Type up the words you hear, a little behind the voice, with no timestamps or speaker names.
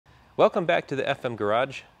Welcome back to the FM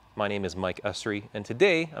Garage. My name is Mike Usrey, and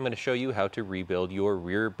today I'm going to show you how to rebuild your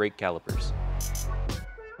rear brake calipers.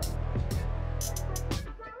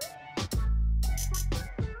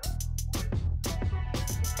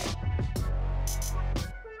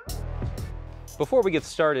 Before we get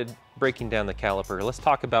started breaking down the caliper, let's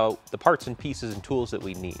talk about the parts and pieces and tools that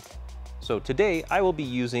we need. So today I will be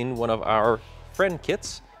using one of our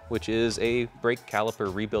FrenKits, which is a brake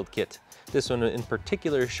caliper rebuild kit. This one in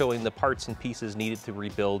particular is showing the parts and pieces needed to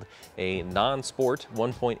rebuild a non-sport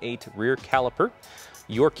 1.8 rear caliper.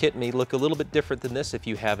 Your kit may look a little bit different than this if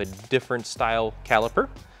you have a different style caliper,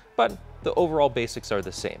 but the overall basics are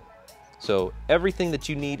the same. So everything that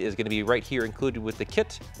you need is going to be right here included with the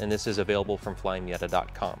kit, and this is available from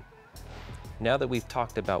FlyinMiata.com. Now that we've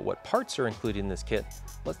talked about what parts are included in this kit,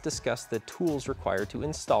 let's discuss the tools required to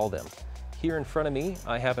install them. Here in front of me,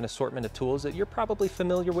 I have an assortment of tools that you're probably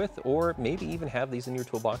familiar with, or maybe even have these in your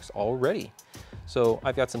toolbox already. So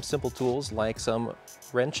I've got some simple tools like some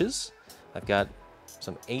wrenches. I've got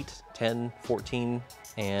some 8, 10, 14,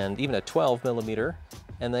 and even a 12 millimeter.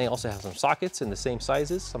 And they also have some sockets in the same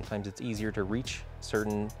sizes. Sometimes it's easier to reach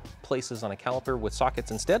certain places on a caliper with sockets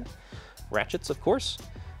instead. Ratchets, of course.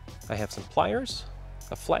 I have some pliers,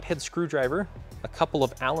 a flathead screwdriver, a couple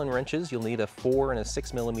of Allen wrenches. You'll need a 4 and a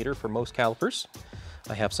 6 millimeter for most calipers.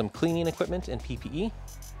 I have some cleaning equipment and PPE.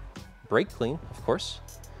 Brake clean, of course.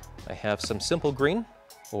 I have some simple green,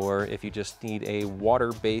 or if you just need a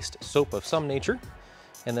water-based soap of some nature.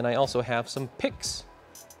 And then I also have some picks.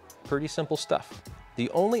 Pretty simple stuff. The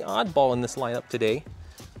only oddball in this lineup today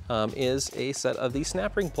is a set of these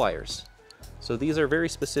snap ring pliers. So these are very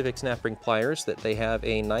specific snap ring pliers that they have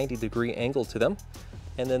a 90-degree angle to them,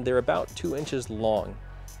 and then they're about 2 inches long.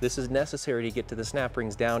 This is necessary to get to the snap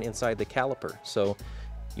rings down inside the caliper. So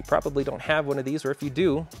you probably don't have one of these, or if you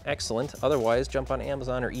do, excellent. Otherwise, jump on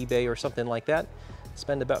Amazon or eBay or something like that.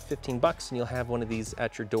 Spend about 15 bucks and you'll have one of these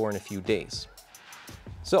at your door in a few days.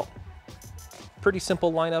 So, pretty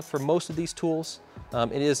simple lineup for most of these tools.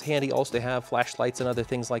 It is handy also to have flashlights and other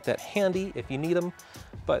things like that handy if you need them,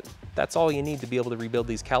 but that's all you need to be able to rebuild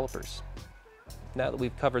these calipers. Now that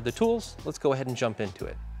we've covered the tools, let's go ahead and jump into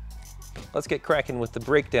it. Let's get cracking with the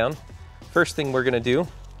breakdown. First thing we're gonna do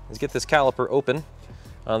is get this caliper open.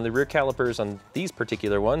 On the rear calipers on these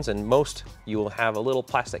particular ones, and most, you will have a little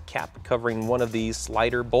plastic cap covering one of these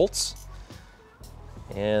slider bolts.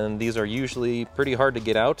 And these are usually pretty hard to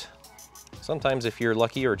get out. Sometimes if you're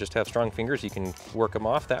lucky or just have strong fingers, you can work them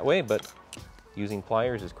off that way, but using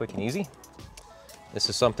pliers is quick and easy. This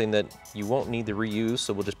is something that you won't need to reuse,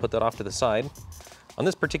 so we'll just put that off to the side. On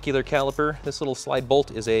this particular caliper, this little slide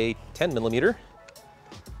bolt is a 10 millimeter,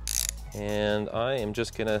 and I am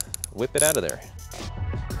just gonna whip it out of there.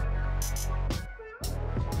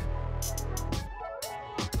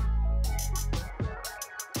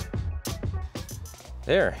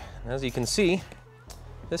 There, as you can see,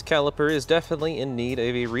 this caliper is definitely in need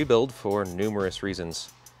of a rebuild for numerous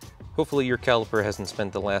reasons. Hopefully your caliper hasn't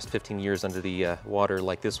spent the last 15 years under the water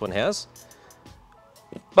like this one has.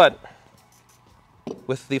 But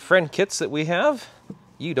with the FrenKits that we have,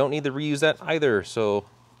 you don't need to reuse that either. So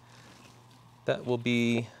that will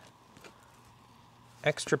be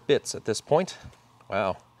extra bits at this point.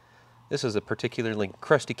 Wow, this is a particularly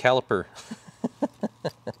crusty caliper.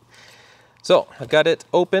 So I've got it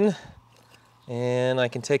open, and I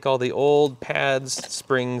can take all the old pads,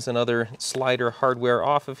 springs, and other slider hardware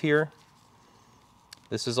off of here.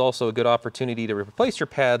 This is also a good opportunity to replace your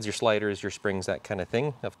pads, your sliders, your springs, that kind of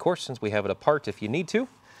thing. Of course, since we have it apart if you need to.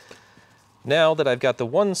 Now that I've got the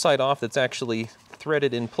one side off that's actually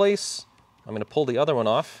threaded in place, I'm going to pull the other one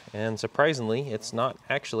off, and surprisingly, it's not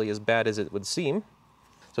actually as bad as it would seem.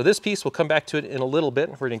 So this piece, we'll come back to it in a little bit.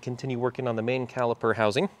 We're going to continue working on the main caliper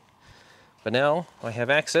housing. But now I have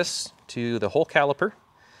access to the whole caliper,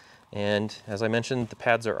 and as I mentioned, the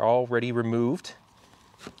pads are already removed.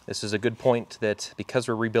 This is a good point that because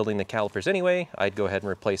we're rebuilding the calipers anyway, I'd go ahead and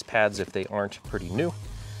replace pads if they aren't pretty new.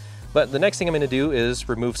 But the next thing I'm going to do is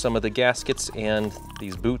remove some of the gaskets and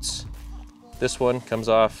these boots. This one comes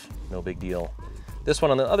off, no big deal. This one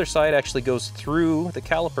on the other side actually goes through the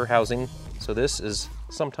caliper housing, so this is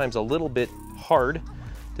sometimes a little bit hard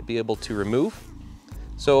to be able to remove.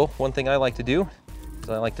 So one thing I like to do is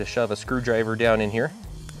I like to shove a screwdriver down in here.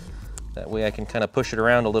 That way I can kind of push it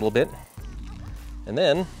around a little bit. And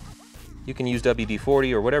then you can use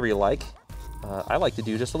WD-40 or whatever you like. I like to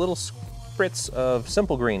do just a little spritz of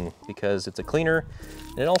simple green because it's a cleaner,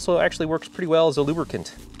 and it also actually works pretty well as a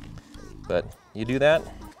lubricant. But you do that,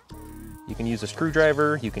 you can use a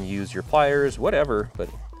screwdriver, you can use your pliers, whatever, but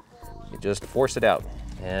you just force it out,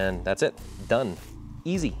 and that's it, done,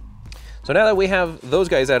 easy. So now that we have those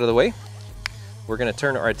guys out of the way, we're gonna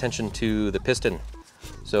turn our attention to the piston.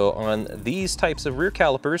 So on these types of rear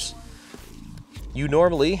calipers, you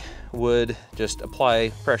normally would just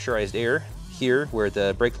apply pressurized air here where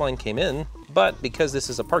the brake line came in, but because this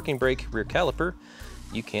is a parking brake rear caliper,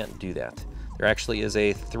 you can't do that. There actually is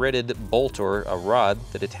a threaded bolt or a rod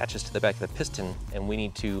that attaches to the back of the piston, and we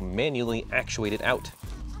need to manually actuate it out.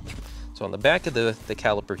 So on the back of the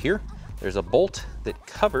caliper here, there's a bolt that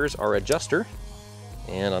covers our adjuster,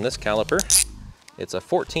 and on this caliper, it's a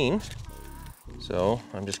 14. So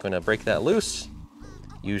I'm just going to break that loose.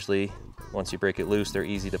 Usually, once you break it loose, they're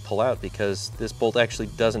easy to pull out because this bolt actually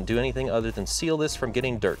doesn't do anything other than seal this from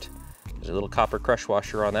getting dirt. There's a little copper crush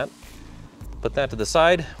washer on that. Put that to the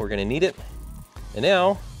side, we're going to need it. And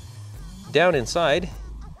now, down inside,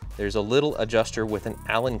 there's a little adjuster with an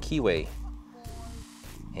Allen keyway.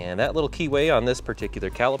 And that little keyway on this particular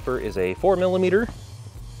caliper is a 4mm.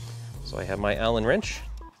 So I have my Allen wrench.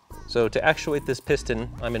 So to actuate this piston,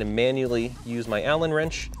 I'm going to manually use my Allen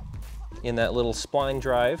wrench in that little spline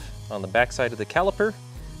drive on the back side of the caliper.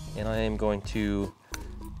 And I am going to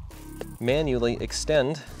manually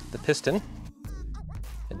extend the piston.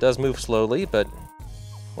 It does move slowly, but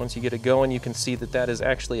once you get it going, you can see that that is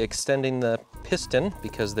actually extending the piston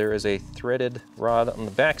because there is a threaded rod on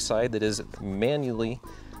the back side that is manually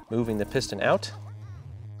moving the piston out.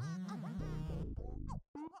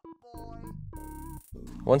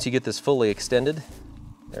 Once you get this fully extended,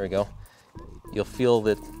 there we go, you'll feel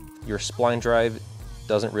that your spline drive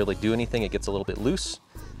doesn't really do anything. It gets a little bit loose.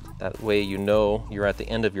 That way you know you're at the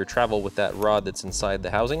end of your travel with that rod that's inside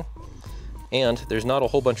the housing. And there's not a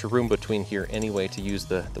whole bunch of room between here anyway to use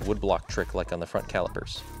the woodblock trick like on the front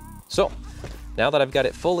calipers. So now that I've got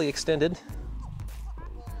it fully extended,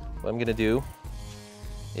 what I'm gonna do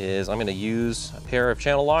is I'm gonna use a pair of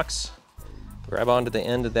channel locks, grab onto the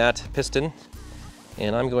end of that piston,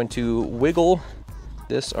 and I'm going to wiggle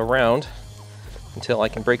this around until I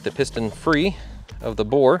can break the piston free of the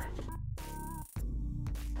bore.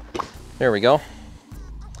 There we go.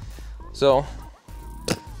 So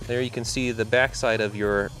there you can see the backside of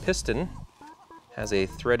your piston has a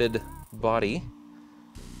threaded body.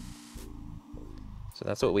 So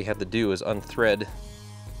that's what we have to do, is unthread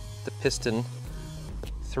the piston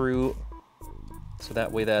through, so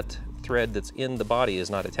that way that thread that's in the body is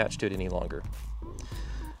not attached to it any longer.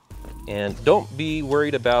 And don't be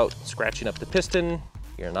worried about scratching up the piston.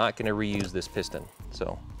 You're not going to reuse this piston,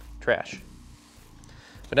 so trash.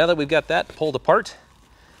 But now that we've got that pulled apart,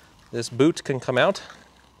 this boot can come out.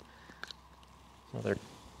 Another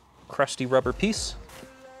crusty rubber piece.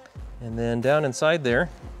 And then down inside there,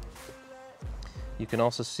 you can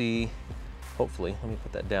also see, hopefully, let me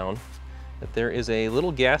put that down, that there is a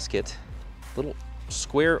little gasket, little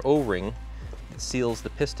square O-ring that seals the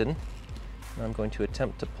piston. And I'm going to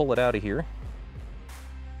attempt to pull it out of here.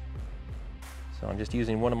 So I'm just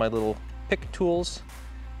using one of my little pick tools.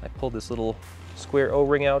 I pulled this little square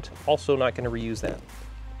O-ring out, also not going to reuse that.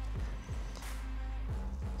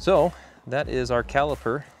 So that is our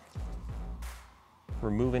caliper,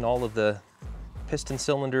 removing all of the piston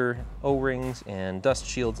cylinder O-rings and dust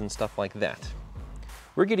shields and stuff like that.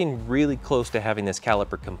 We're getting really close to having this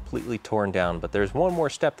caliper completely torn down, but there's one more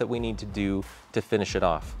step that we need to do to finish it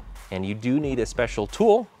off. And you do need a special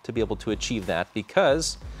tool to be able to achieve that,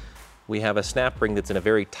 because we have a snap ring that's in a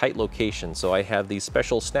very tight location. So I have these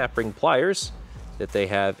special snap ring pliers that they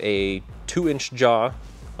have a 2-inch jaw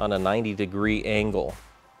on a 90-degree angle.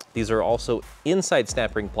 These are also inside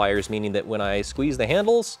snap ring pliers, meaning that when I squeeze the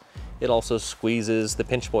handles, it also squeezes the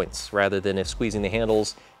pinch points, rather than if squeezing the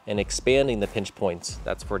handles and expanding the pinch points.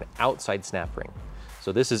 That's for an outside snap ring.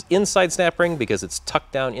 So this is inside snap ring because it's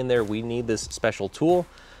tucked down in there. We need this special tool.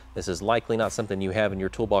 This is likely not something you have in your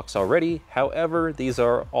toolbox already. However, these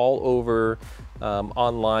are all over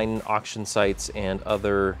online auction sites and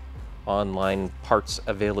other online parts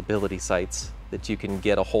availability sites that you can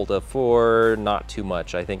get a hold of for not too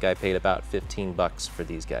much. I think I paid about 15 bucks for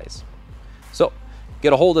these guys. So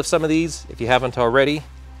get a hold of some of these if you haven't already,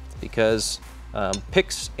 because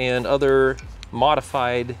picks and other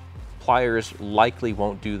modified pliers likely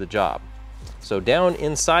won't do the job. So down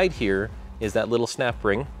inside here is that little snap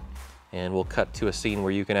ring, and we'll cut to a scene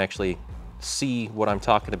where you can actually see what I'm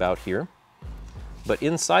talking about here. But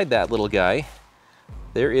inside that little guy,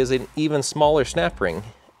 there is an even smaller snap ring,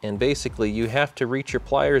 and basically you have to reach your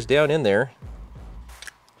pliers down in there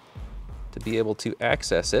to be able to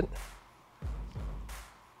access it.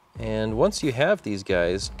 And once you have these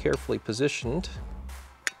guys carefully positioned,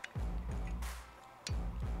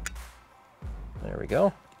 there we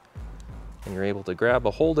go, and you're able to grab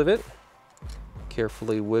a hold of it,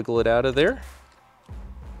 Carefully wiggle it out of there.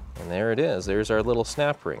 And there it is. There's our little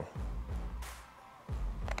snap ring.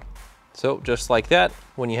 So just like that,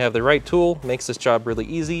 when you have the right tool, makes this job really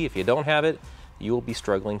easy. If you don't have it, you will be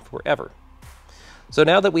struggling forever. So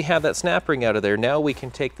now that we have that snap ring out of there, now we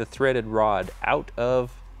can take the threaded rod out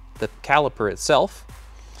of the caliper itself,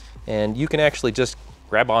 and you can actually just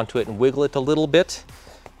grab onto it and wiggle it a little bit.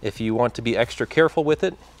 If you want to be extra careful with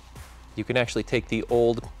it, you can actually take the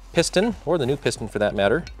old piston, or the new piston for that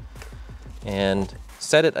matter, and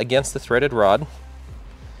set it against the threaded rod.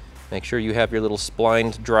 Make sure you have your little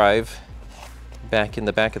splined drive back in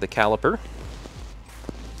the back of the caliper.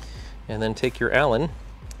 And then take your Allen,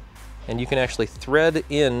 and you can actually thread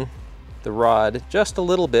in the rod just a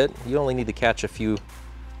little bit. You only need to catch a few,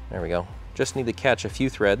 there we go, just need to catch a few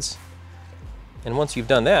threads. And once you've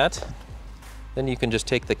done that, then you can just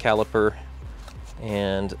take the caliper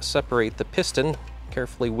and separate the piston,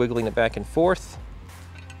 carefully wiggling it back and forth.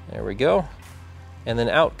 There we go. And then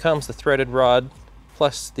out comes the threaded rod,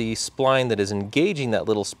 plus the spline that is engaging that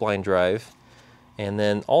little spline drive. And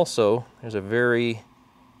then also, there's a very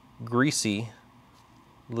greasy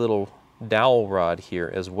little dowel rod here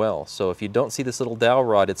as well. So if you don't see this little dowel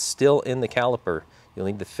rod, it's still in the caliper. You'll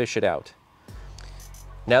need to fish it out.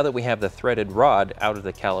 Now that we have the threaded rod out of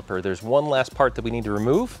the caliper, there's one last part that we need to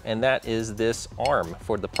remove, and that is this arm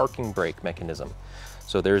for the parking brake mechanism.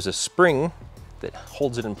 So there's a spring that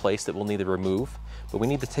holds it in place that we'll need to remove, but we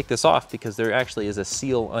need to take this off because there actually is a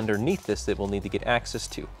seal underneath this that we'll need to get access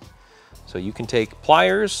to. So you can take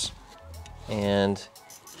pliers and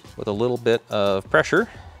with a little bit of pressure,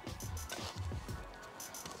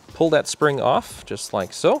 pull that spring off just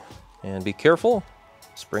like so, and be careful.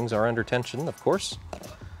 Springs are under tension, of course.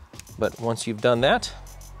 But once you've done that,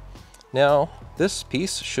 now this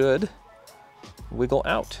piece should wiggle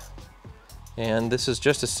out. And this is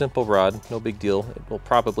just a simple rod, no big deal. It will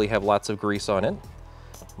probably have lots of grease on it.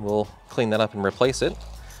 We'll clean that up and replace it.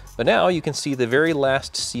 But now you can see the very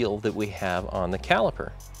last seal that we have on the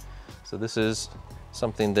caliper. So this is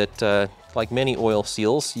something that, like many oil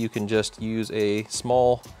seals, you can just use a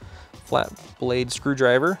small flat blade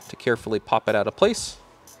screwdriver to carefully pop it out of place.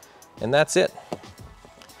 And that's it.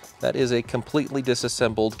 That is a completely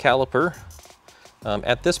disassembled caliper.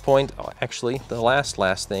 At this point, actually, the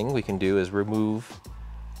last thing we can do is remove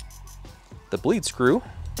the bleed screw.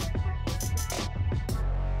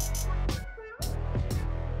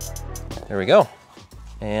 There we go.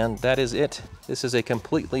 And that is it. This is a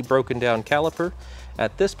completely broken down caliper.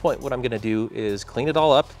 At this point, what I'm gonna do is clean it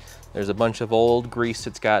all up. There's a bunch of old grease.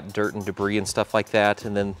 It's got dirt and debris and stuff like that.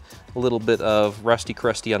 And then a little bit of rusty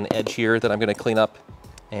crusty on the edge here that I'm gonna clean up.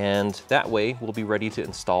 And that way we'll be ready to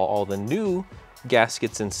install all the new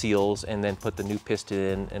gaskets and seals and then put the new piston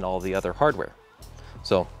in and all the other hardware.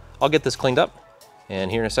 So I'll get this cleaned up, and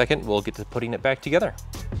here in a second, we'll get to putting it back together.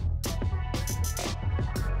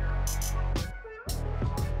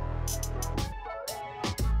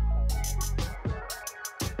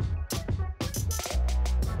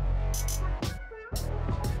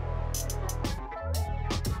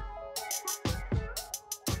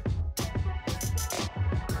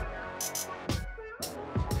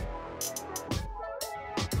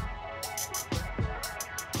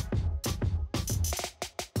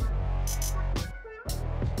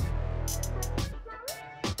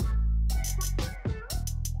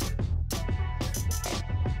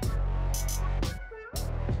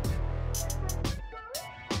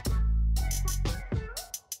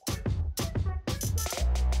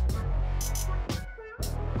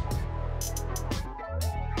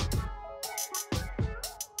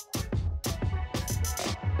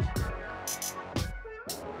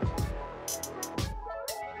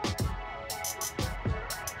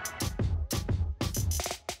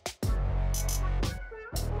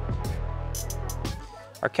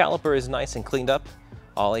 Our caliper is nice and cleaned up.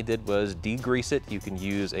 All I did was degrease it. You can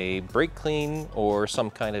use a brake clean or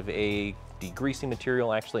some kind of a degreasing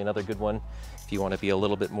material, actually another good one if you want to be a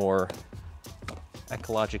little bit more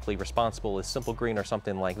ecologically responsible is Simple Green or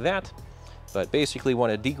something like that. But basically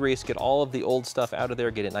want to degrease, get all of the old stuff out of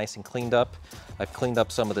there, get it nice and cleaned up. I've cleaned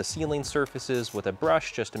up some of the sealing surfaces with a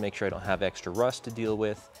brush just to make sure I don't have extra rust to deal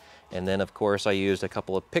with. And then of course I used a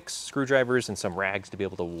couple of picks, screwdrivers, and some rags to be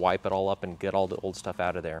able to wipe it all up and get all the old stuff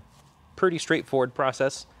out of there. Pretty straightforward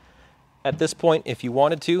process. At this point, if you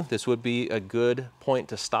wanted to, this would be a good point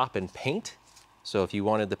to stop and paint. So if you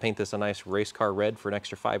wanted to paint this a nice race car red for an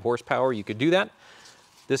extra 5 horsepower, you could do that.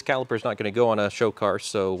 This caliper is not going to go on a show car,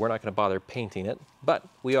 so we're not going to bother painting it. But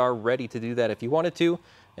we are ready to do that if you wanted to.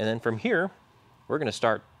 And then from here, we're going to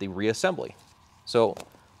start the reassembly. So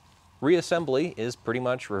reassembly is pretty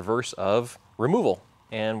much reverse of removal.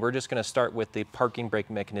 And we're just going to start with the parking brake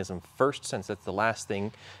mechanism first, since that's the last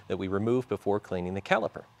thing that we remove before cleaning the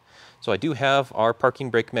caliper. So I do have our parking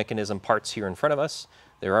brake mechanism parts here in front of us.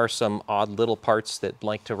 There are some odd little parts that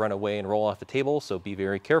like to run away and roll off the table, so be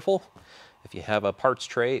very careful. If you have a parts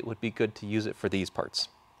tray, it would be good to use it for these parts.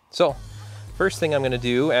 So first thing I'm going to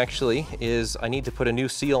do actually is I need to put a new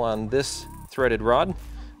seal on this threaded rod.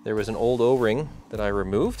 There was an old O-ring that I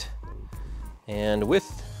removed, and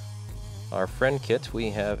with our FrenKit we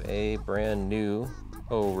have a brand new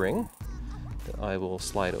O-ring that I will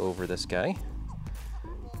slide over this guy.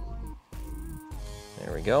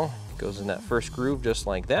 There we go. Goes in that first groove just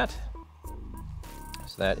like that.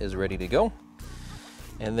 So that is ready to go.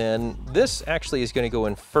 And then this actually is going to go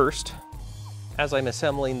in first. As I'm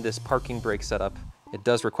assembling this parking brake setup, it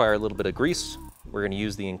does require a little bit of grease. We're going to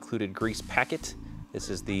use the included grease packet. This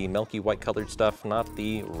is the milky white colored stuff, not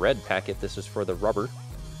the red packet. This is for the rubber.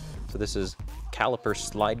 So this is caliper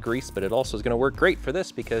slide grease, but it also is going to work great for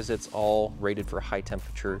this because it's all rated for high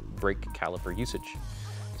temperature brake caliper usage.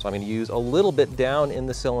 So I'm going to use a little bit down in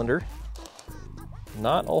the cylinder,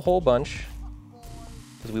 not a whole bunch,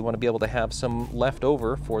 because we want to be able to have some left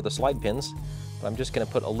over for the slide pins. But I'm just going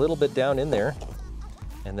to put a little bit down in there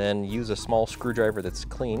and then use a small screwdriver that's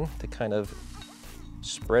clean to kind of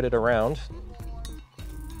spread it around.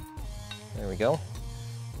 There we go.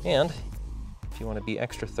 And if you want to be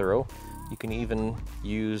extra thorough, you can even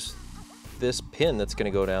use this pin that's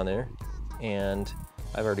going to go down there, and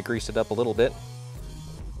I've already greased it up a little bit.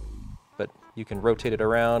 But you can rotate it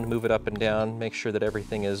around, move it up and down, make sure that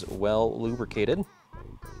everything is well lubricated,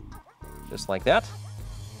 just like that.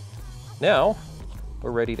 Now,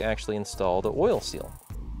 we're ready to actually install the oil seal.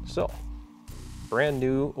 So, brand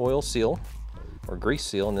new oil seal, or grease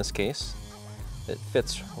seal in this case, it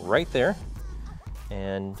fits right there.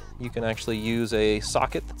 And you can actually use a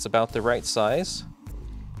socket that's about the right size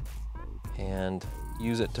and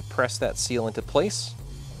use it to press that seal into place.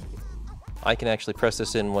 I can actually press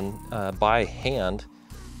this in by hand.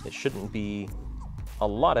 It shouldn't be a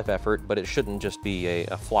lot of effort, but it shouldn't just be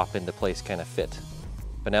a flop into place kind of fit.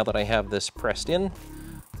 But now that I have this pressed in,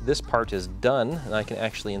 this part is done, and I can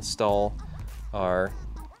actually install our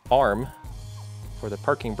arm for the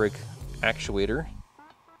parking brake actuator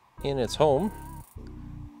in its home.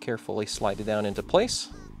 Carefully slide it down into place,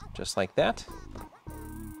 just like that.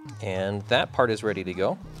 And that part is ready to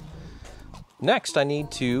go. Next, I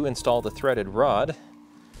need to install the threaded rod,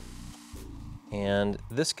 and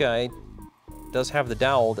this guy does have the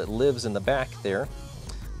dowel that lives in the back there.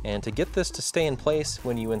 And to get this to stay in place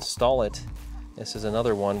when you install it, this is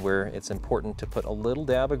another one where it's important to put a little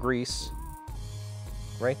dab of grease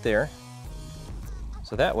right there.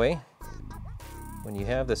 So that way, when you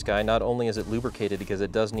have this guy, not only is it lubricated because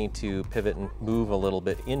it does need to pivot and move a little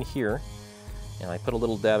bit in here, and I put a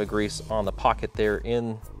little dab of grease on the pocket there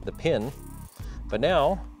in the pin, but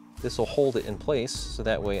now this will hold it in place so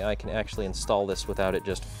that way I can actually install this without it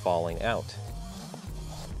just falling out.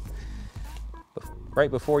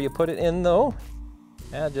 Right before you put it in though,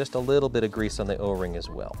 add just a little bit of grease on the O-ring as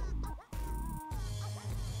well.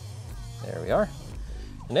 There we are.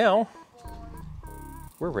 Now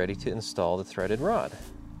we're ready to install the threaded rod.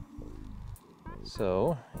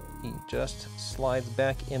 So it just slides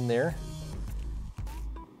back in there.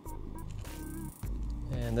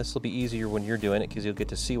 And this will be easier when you're doing it because you'll get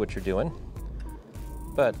to see what you're doing.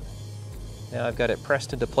 But now I've got it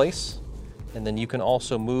pressed into place, and then you can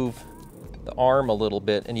also move the arm a little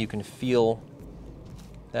bit and you can feel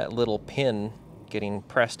that little pin getting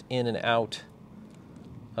pressed in and out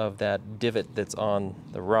of that divot that's on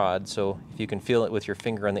the rod. So if you can feel it with your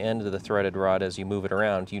finger on the end of the threaded rod as you move it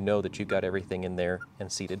around, you know that you've got everything in there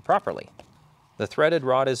and seated properly. The threaded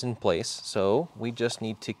rod is in place, so we just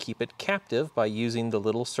need to keep it captive by using the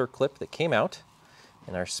little circlip that came out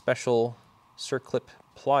and our special circlip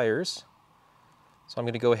pliers. So I'm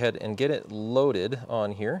going to go ahead and get it loaded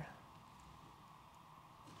on here.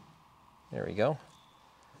 There we go.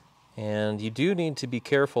 And you do need to be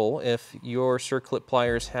careful if your circlip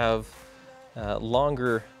pliers have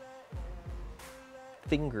longer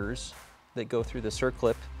fingers that go through the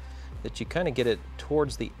circlip, that you kind of get it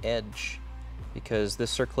towards the edge, because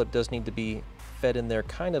this circlip does need to be fed in there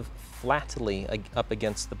kind of flatly up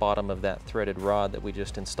against the bottom of that threaded rod that we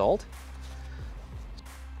just installed.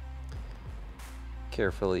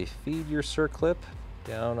 Carefully feed your circlip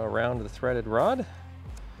down around the threaded rod,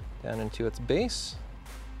 down into its base.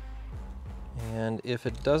 And if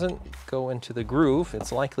it doesn't go into the groove,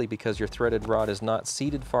 it's likely because your threaded rod is not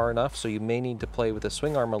seated far enough, so you may need to play with the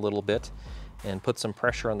swing arm a little bit and put some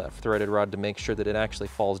pressure on that threaded rod to make sure that it actually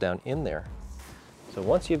falls down in there. So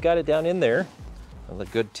once you've got it down in there, the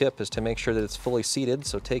good tip is to make sure that it's fully seated.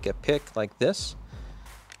 So take a pick like this,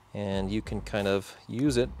 and you can kind of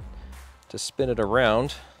use it to spin it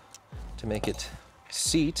around to make it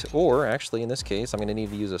seat, or actually in this case I'm going to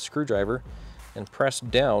need to use a screwdriver and press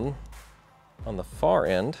down on the far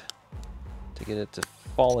end to get it to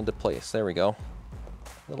fall into place. There we go.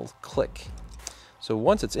 Little click. So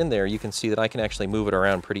once it's in there, you can see that I can actually move it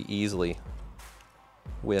around pretty easily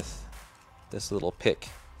with this little pick.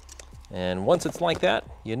 And once it's like that,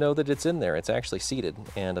 you know that it's in there. It's actually seated.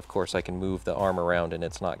 And of course I can move the arm around and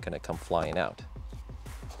it's not going to come flying out.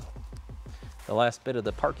 The last bit of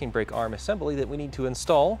the parking brake arm assembly that we need to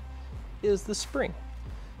install is the spring.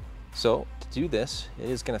 So to do this, it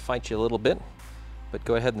is going to fight you a little bit, but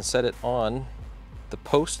go ahead and set it on the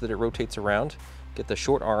post that it rotates around. Get the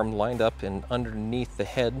short arm lined up and underneath the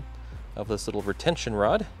head of this little retention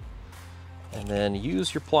rod, and then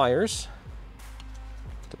use your pliers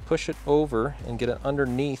to push it over and get it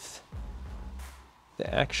underneath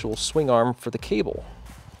the actual swing arm for the cable.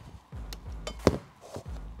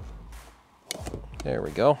 There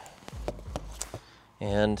we go.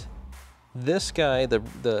 And this guy,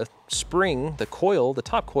 the spring, the coil, the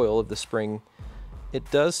top coil of the spring,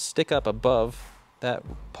 it does stick up above that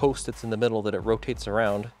post that's in the middle that it rotates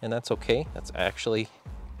around, and that's okay. That's actually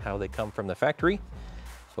how they come from the factory.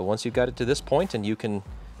 But once you've got it to this point and you can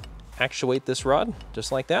actuate this rod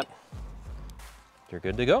just like that, you're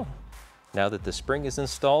good to go. Now that the spring is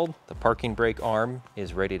installed, the parking brake arm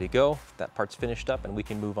is ready to go. That part's finished up and we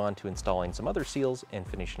can move on to installing some other seals and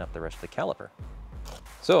finishing up the rest of the caliper.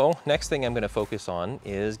 So next thing I'm going to focus on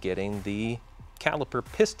is getting the caliper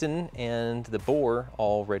piston and the bore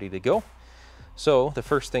all ready to go. So the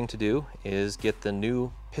first thing to do is get the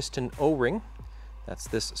new piston O-ring. That's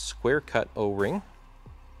this square cut O-ring.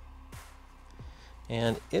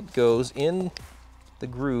 And it goes in the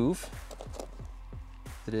groove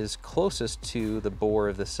that is closest to the bore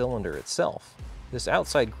of the cylinder itself. This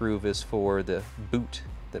outside groove is for the boot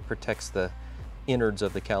that protects the innards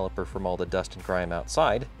of the caliper from all the dust and grime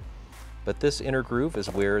outside. But this inner groove is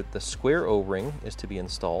where the square O-ring is to be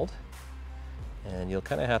installed. And you'll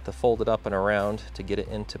kind of have to fold it up and around to get it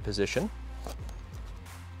into position.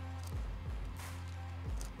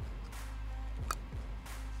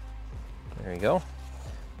 There you go.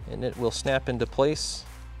 And it will snap into place.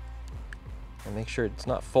 And make sure it's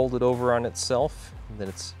not folded over on itself, and that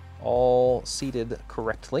it's all seated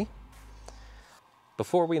correctly.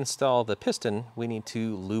 Before we install the piston, we need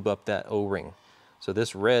to lube up that O-ring. So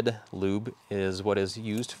this red lube is what is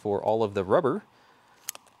used for all of the rubber,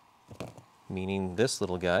 meaning this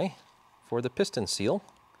little guy, for the piston seal.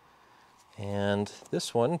 And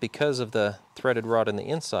this one, because of the threaded rod on the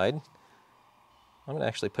inside, I'm going to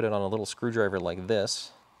actually put it on a little screwdriver like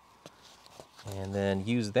this, and then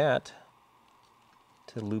use that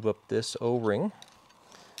to lube up this O-ring.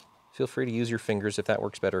 Feel free to use your fingers if that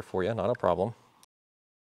works better for you, not a problem.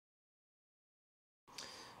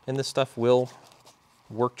 And this stuff will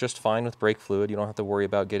work just fine with brake fluid. You don't have to worry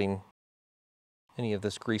about getting any of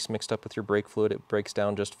this grease mixed up with your brake fluid. It breaks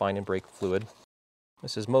down just fine in brake fluid.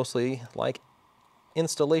 This is mostly like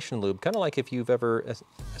installation lube, kind of like if you've ever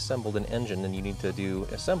assembled an engine and you need to do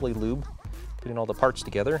assembly lube, putting all the parts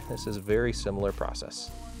together. This is a very similar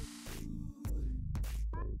process.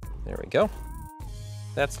 There we go.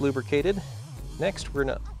 That's lubricated. Next, we're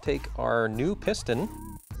going to take our new piston.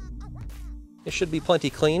 It should be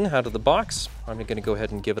plenty clean out of the box. I'm going to go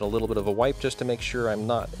ahead and give it a little bit of a wipe just to make sure I'm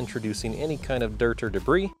not introducing any kind of dirt or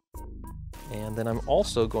debris. And then I'm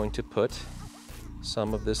also going to put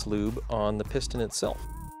some of this lube on the piston itself.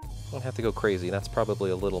 Don't have to go crazy. That's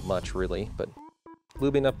probably a little much, really, but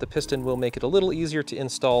lubing up the piston will make it a little easier to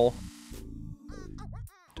install,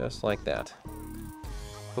 just like that.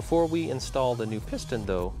 Before we install the new piston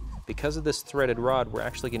though, because of this threaded rod, we're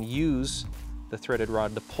actually going to use the threaded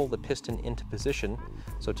rod to pull the piston into position.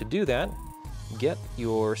 So to do that, get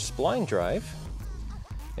your spline drive.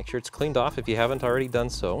 Make sure it's cleaned off if you haven't already done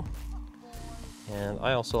so. And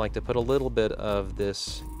I also like to put a little bit of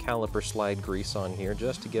this caliper slide grease on here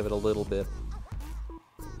just to give it a little bit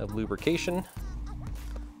of lubrication.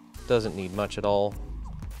 Doesn't need much at all.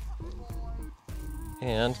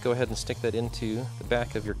 And go ahead and stick that into the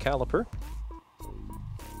back of your caliper,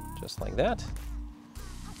 just like that.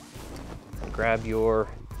 And grab your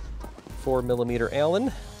 4mm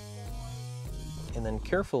Allen, and then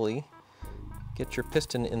carefully get your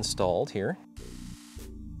piston installed here.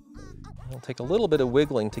 It'll take a little bit of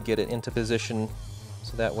wiggling to get it into position,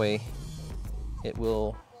 so that way it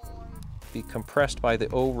will be compressed by the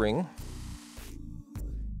O-ring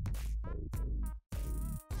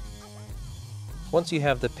Once you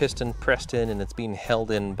have the piston pressed in and it's being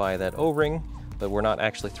held in by that O-ring, but we're not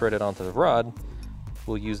actually threaded onto the rod,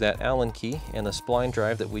 we'll use that Allen key and the spline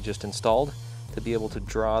drive that we just installed to be able to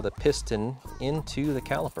draw the piston into the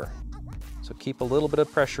caliper. So keep a little bit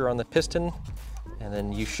of pressure on the piston, and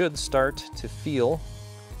then you should start to feel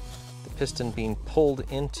the piston being pulled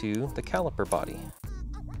into the caliper body.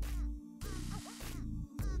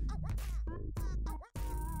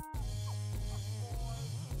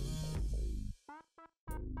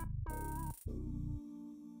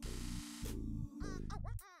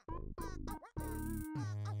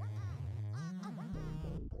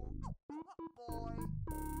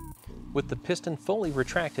 With the piston fully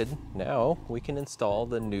retracted, now we can install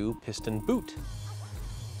the new piston boot.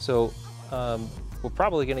 So we're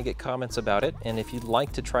probably going to get comments about it, and if you'd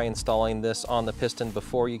like to try installing this on the piston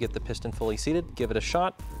before you get the piston fully seated, give it a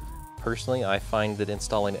shot. Personally, I find that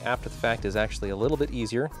installing it after the fact is actually a little bit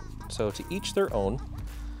easier, so to each their own.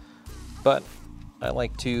 But I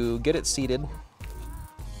like to get it seated.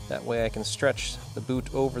 That way I can stretch the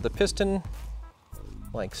boot over the piston,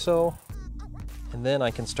 like so. And then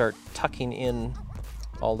I can start tucking in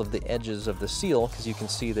all of the edges of the seal, because you can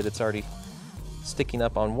see that it's already sticking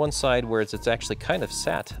up on one side, whereas it's actually kind of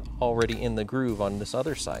sat already in the groove on this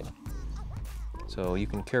other side. So you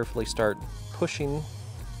can carefully start pushing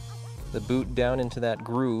the boot down into that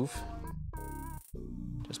groove.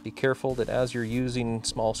 Just be careful that as you're using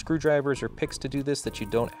small screwdrivers or picks to do this, that you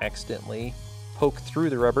don't accidentally poke through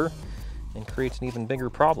the rubber and create an even bigger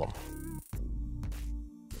problem.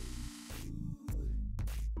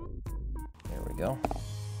 Go.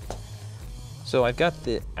 So I've got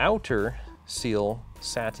the outer seal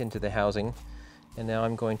sat into the housing, and now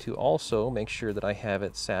I'm going to also make sure that I have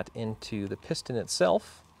it sat into the piston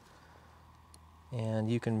itself. And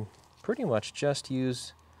you can pretty much just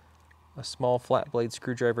use a small flat blade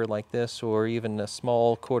screwdriver like this, or even a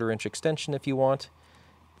small 1/4 inch extension if you want,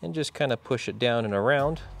 and just kind of push it down and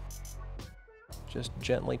around, just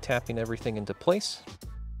gently tapping everything into place.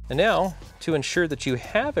 And now, to ensure that you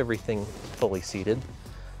have everything fully seated,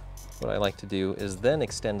 what I like to do is then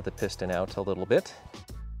extend the piston out a little bit.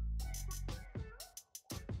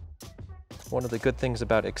 One of the good things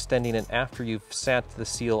about extending it after you've sat the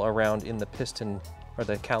seal around in the piston or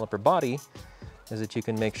the caliper body is that you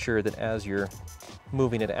can make sure that as you're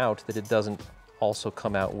moving it out, that it doesn't also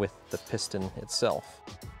come out with the piston itself.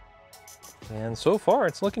 And so far,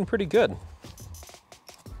 it's looking pretty good.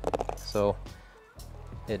 So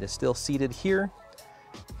it is still seated here,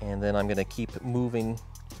 and then I'm going to keep moving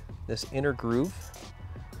this inner groove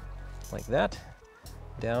like that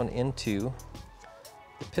down into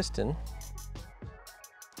the piston,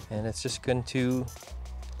 and it's just going to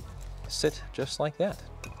sit just like that.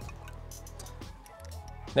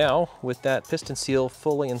 Now, with that piston seal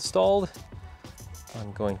fully installed,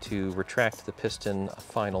 I'm going to retract the piston a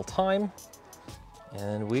final time,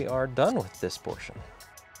 and we are done with this portion.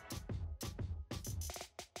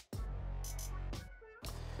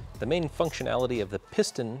 The main functionality of the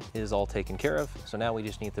piston is all taken care of, so now we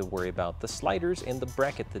just need to worry about the sliders and the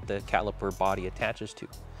bracket that the caliper body attaches to.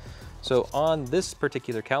 So on this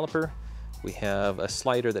particular caliper, we have a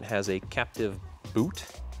slider that has a captive boot,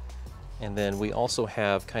 and then we also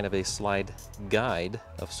have kind of a slide guide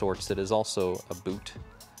of sorts that is also a boot.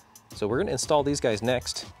 So we're going to install these guys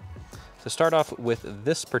next. To start off with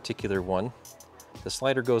this particular one, the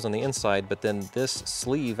slider goes on the inside, but then this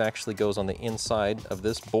sleeve actually goes on the inside of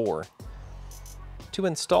this bore. To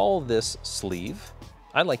install this sleeve,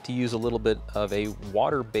 I like to use a little bit of a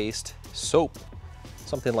water-based soap,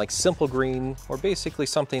 something like Simple Green, or basically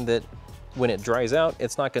something that when it dries out,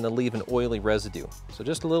 it's not going to leave an oily residue. So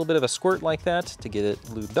just a little bit of a squirt like that to get it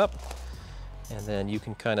lubed up, and then you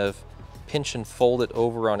can kind of pinch and fold it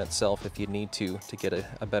over on itself if you need to get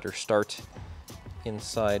a better start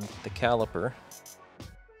inside the caliper.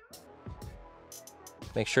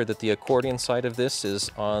 Make sure that the accordion side of this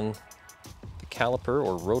is on the caliper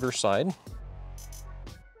or rotor side.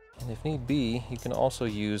 And if need be, you can also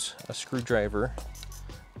use a screwdriver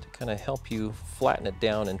to kind of help you flatten it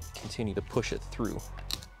down and continue to push it through.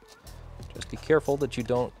 Just be careful that you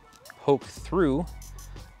don't poke through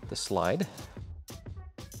the slide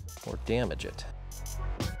or damage it.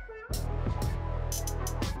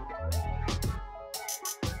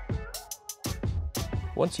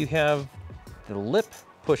 Once you have the lip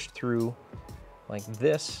pushed through like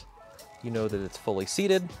this, you know that it's fully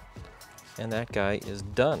seated, and that guy is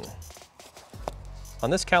done. On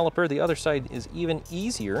this caliper, the other side is even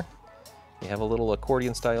easier. You have a little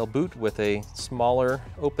accordion style boot with a smaller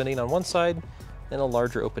opening on one side and a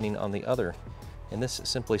larger opening on the other. And this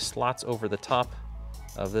simply slots over the top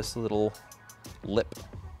of this little lip.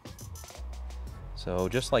 So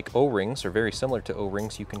just like O-rings, or very similar to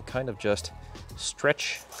O-rings, you can kind of just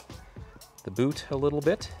stretch the boot a little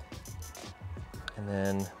bit and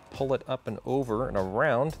then pull it up and over and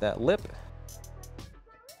around that lip.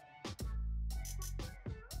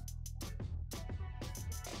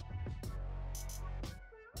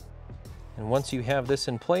 And once you have this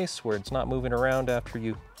in place where it's not moving around after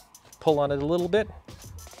you pull on it a little bit,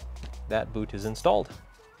 that boot is installed.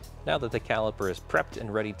 Now that the caliper is prepped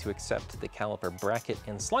and ready to accept the caliper bracket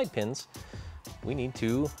and slide pins, we need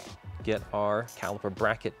to get our caliper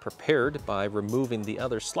bracket prepared by removing the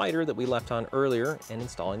other slider that we left on earlier and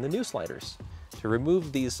installing the new sliders. To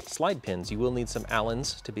remove these slide pins, you will need some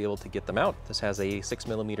Allens to be able to get them out. This has a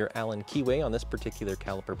 6mm Allen keyway on this particular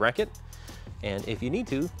caliper bracket. And if you need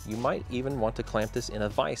to, you might even want to clamp this in a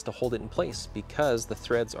vise to hold it in place because the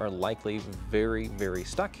threads are likely very, very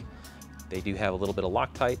stuck. They do have a little bit of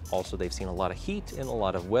Loctite. Also, they've seen a lot of heat and a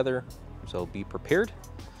lot of weather, so be prepared.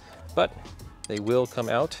 But they will come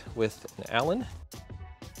out with an Allen.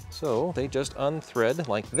 So they just unthread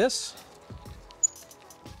like this.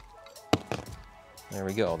 There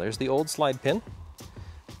we go. There's the old slide pin.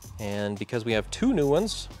 And because we have two new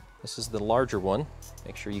ones, this is the larger one.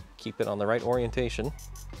 Make sure you keep it on the right orientation.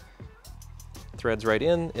 Threads right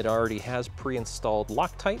in. It already has pre-installed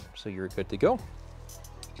Loctite, so you're good to go.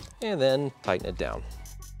 And then tighten it down.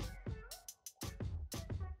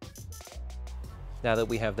 Now that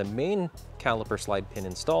we have the main caliper slide pin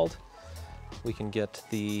installed, we can get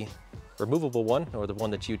the removable one, or the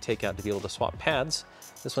one that you take out to be able to swap pads.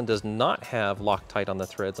 This one does not have Loctite on the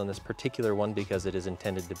threads on this particular one because it is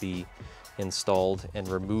intended to be installed and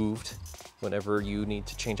removed whenever you need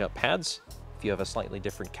to change out pads. If you have a slightly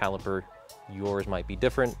different caliper, yours might be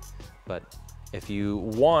different, but if you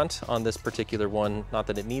want on this particular one, not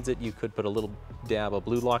that it needs it, you could put a little dab of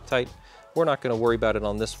blue Loctite. We're not going to worry about it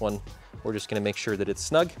on this one. We're just going to make sure that it's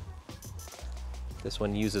snug. This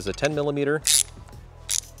one uses a 10mm.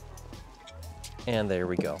 And there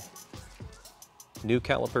we go. New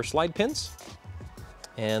caliper slide pins.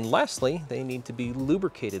 And lastly, they need to be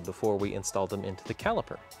lubricated before we install them into the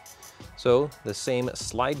caliper. So the same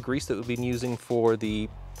slide grease that we've been using for the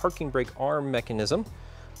parking brake arm mechanism,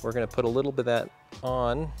 we're going to put a little bit of that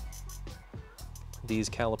on these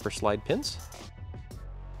caliper slide pins.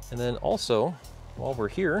 And then also, while we're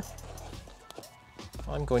here,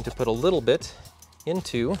 I'm going to put a little bit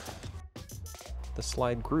into the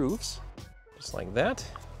slide grooves, just like that.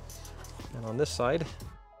 And on this side,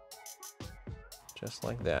 just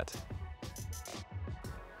like that.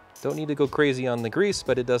 Don't need to go crazy on the grease,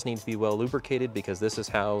 but it does need to be well lubricated because this is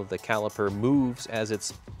how the caliper moves as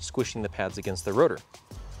it's squishing the pads against the rotor.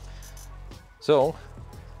 So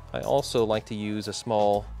I also like to use a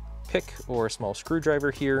small pick or a small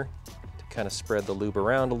screwdriver here to kind of spread the lube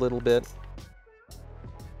around a little bit.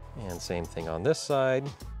 And same thing on this side,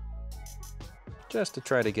 just to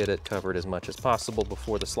try to get it covered as much as possible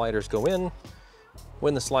before the sliders go in.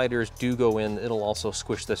 When the sliders do go in, it'll also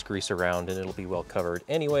squish this grease around and it'll be well covered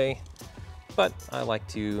anyway. But I like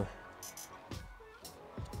to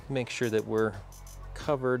make sure that we're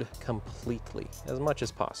covered completely as much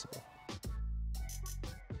as possible.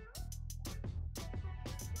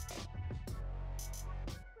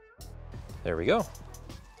 There we go.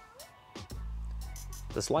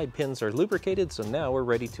 The slide pins are lubricated, so now we're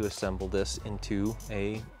ready to assemble this into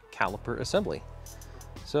a caliper assembly.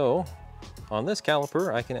 So on this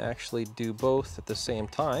caliper, I can actually do both at the same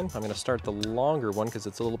time. I'm going to start the longer one because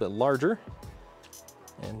it's a little bit larger,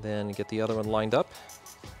 and then get the other one lined up.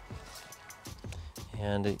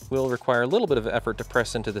 And it will require a little bit of effort to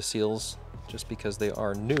press into the seals just because they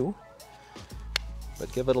are new.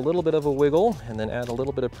 But give it a little bit of a wiggle and then add a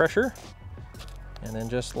little bit of pressure. And then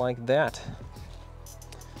just like that.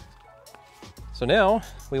 So now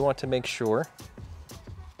we want to make sure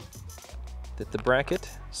that the bracket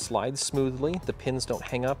slides smoothly, the pins don't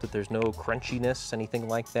hang up, that there's no crunchiness, anything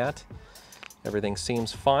like that. Everything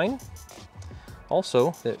seems fine.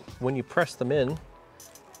 Also, that when you press them in,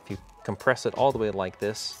 if you compress it all the way like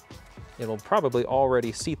this, it'll probably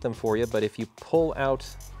already seat them for you, but if you pull out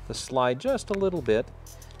the slide just a little bit,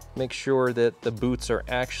 make sure that the boots are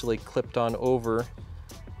actually clipped on over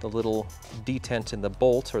the little detent in the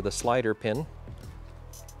bolt or the slider pin.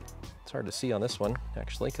 It's hard to see on this one,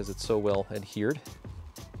 actually, because it's so well adhered.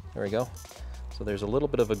 There we go. So there's a little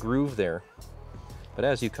bit of a groove there. But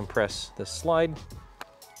as you compress this slide,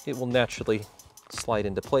 it will naturally slide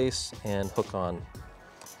into place and hook on.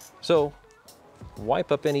 So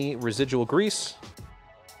wipe up any residual grease,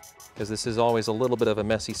 because this is always a little bit of a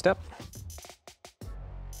messy step.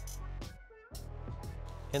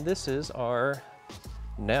 And this is our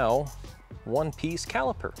now one-piece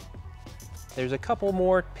caliper. There's a couple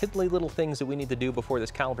more piddly little things that we need to do before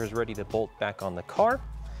this caliper is ready to bolt back on the car.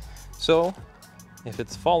 So if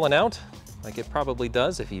it's fallen out, like it probably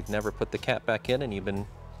does if you've never put the cap back in and you've been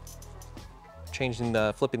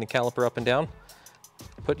flipping the caliper up and down,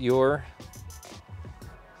 put your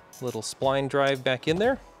little spline drive back in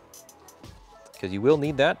there, because you will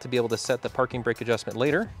need that to be able to set the parking brake adjustment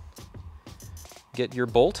later. Get your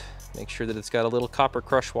bolt, make sure that it's got a little copper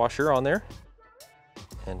crush washer on there,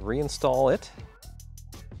 and reinstall it.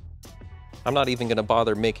 I'm not even going to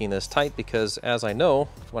bother making this tight because, as I know,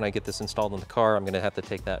 when I get this installed in the car, I'm going to have to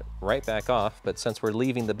take that right back off. But since we're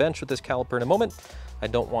leaving the bench with this caliper in a moment, I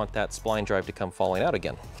don't want that spline drive to come falling out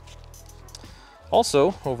again.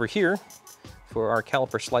 Also, over here, for our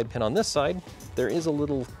caliper slide pin on this side, there is a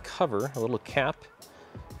little cover, a little cap,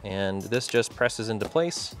 and this just presses into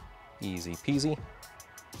place. Easy peasy.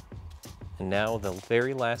 And now the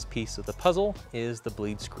very last piece of the puzzle is the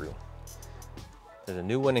bleed screw. There's a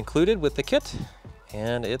new one included with the kit,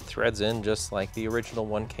 and it threads in just like the original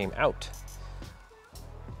one came out.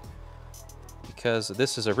 Because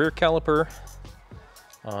this is a rear caliper,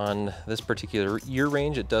 on this particular year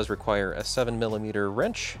range, it does require a 7mm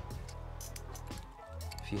wrench.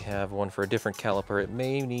 If you have one for a different caliper, it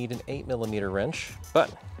may need an 8mm wrench,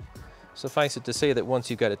 but suffice it to say that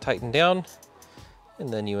once you've got it tightened down, and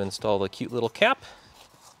then you install the cute little cap,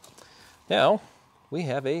 now we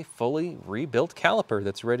have a fully rebuilt caliper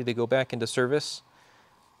that's ready to go back into service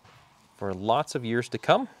for lots of years to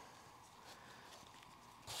come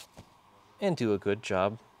and do a good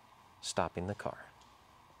job stopping the car.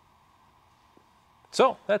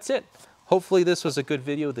 So that's it. Hopefully this was a good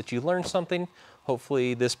video that you learned something.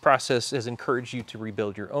 Hopefully this process has encouraged you to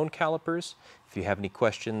rebuild your own calipers. If you have any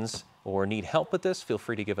questions or need help with this, feel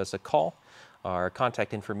free to give us a call. Our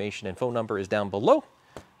contact information and phone number is down below.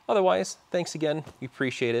 Otherwise, thanks again. We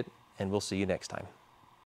appreciate it, and we'll see you next time.